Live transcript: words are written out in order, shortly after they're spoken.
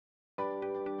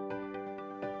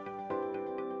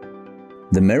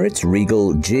The Merit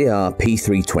Regal Jr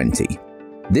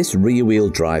P320. This rear-wheel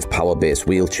drive power-based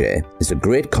wheelchair is a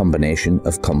great combination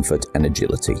of comfort and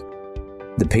agility.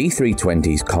 The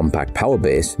P320's compact power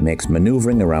base makes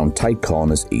maneuvering around tight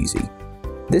corners easy.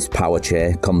 This power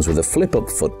chair comes with a flip-up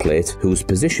footplate whose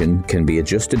position can be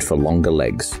adjusted for longer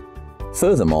legs.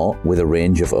 Furthermore, with a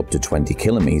range of up to 20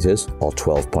 kilometers or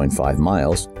 12.5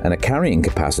 miles and a carrying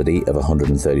capacity of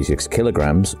 136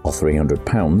 kilograms or 300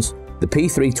 pounds, the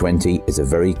P320 is a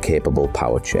very capable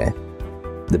power chair.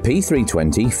 The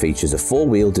P320 features a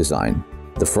four-wheel design.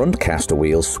 The front caster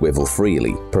wheels swivel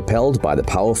freely, propelled by the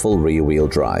powerful rear-wheel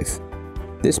drive.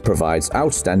 This provides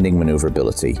outstanding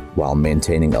maneuverability while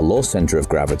maintaining a low center of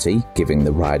gravity, giving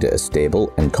the rider a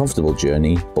stable and comfortable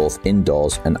journey both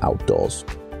indoors and outdoors.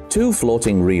 Two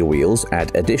floating rear wheels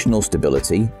add additional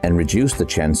stability and reduce the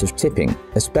chance of tipping,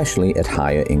 especially at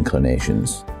higher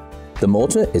inclinations. The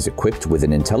motor is equipped with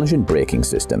an intelligent braking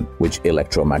system, which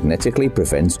electromagnetically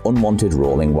prevents unwanted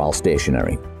rolling while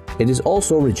stationary. It is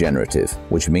also regenerative,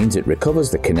 which means it recovers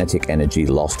the kinetic energy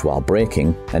lost while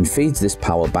braking and feeds this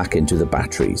power back into the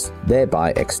batteries,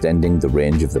 thereby extending the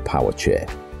range of the power chair.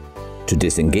 To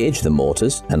disengage the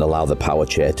motors and allow the power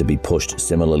chair to be pushed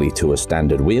similarly to a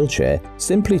standard wheelchair,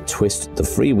 simply twist the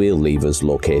freewheel levers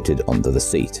located under the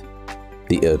seat.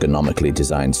 The ergonomically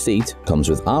designed seat comes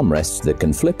with armrests that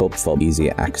can flip up for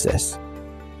easier access.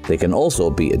 They can also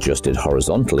be adjusted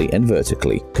horizontally and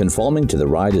vertically, conforming to the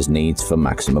rider's needs for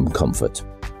maximum comfort.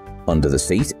 Under the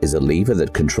seat is a lever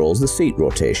that controls the seat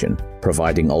rotation,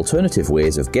 providing alternative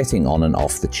ways of getting on and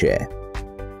off the chair.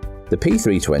 The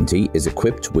P320 is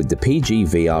equipped with the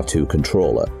PGVR2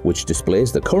 controller, which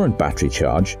displays the current battery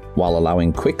charge while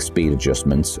allowing quick speed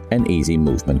adjustments and easy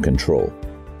movement control.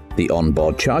 The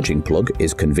onboard charging plug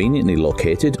is conveniently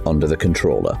located under the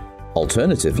controller.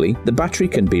 Alternatively, the battery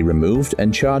can be removed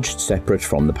and charged separate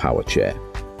from the power chair.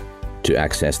 To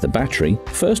access the battery,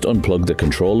 first unplug the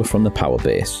controller from the power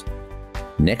base.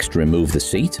 Next, remove the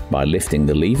seat by lifting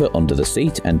the lever under the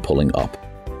seat and pulling up.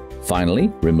 Finally,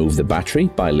 remove the battery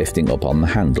by lifting up on the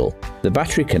handle. The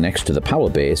battery connects to the power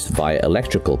base via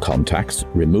electrical contacts,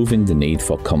 removing the need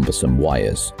for cumbersome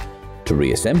wires. To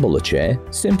reassemble the chair,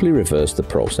 simply reverse the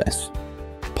process.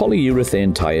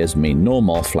 Polyurethane tires mean no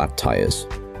more flat tires.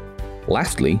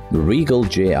 Lastly, the Regal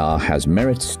Jr has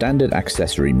Merit's standard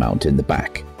accessory mount in the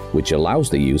back, which allows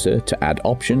the user to add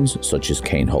options such as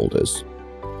cane holders.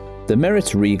 The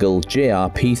Merit Regal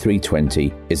Jr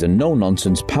P320 is a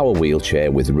no-nonsense power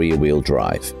wheelchair with rear-wheel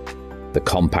drive. The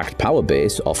compact power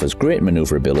base offers great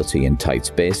maneuverability in tight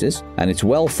spaces, and its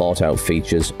well-thought-out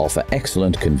features offer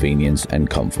excellent convenience and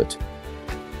comfort.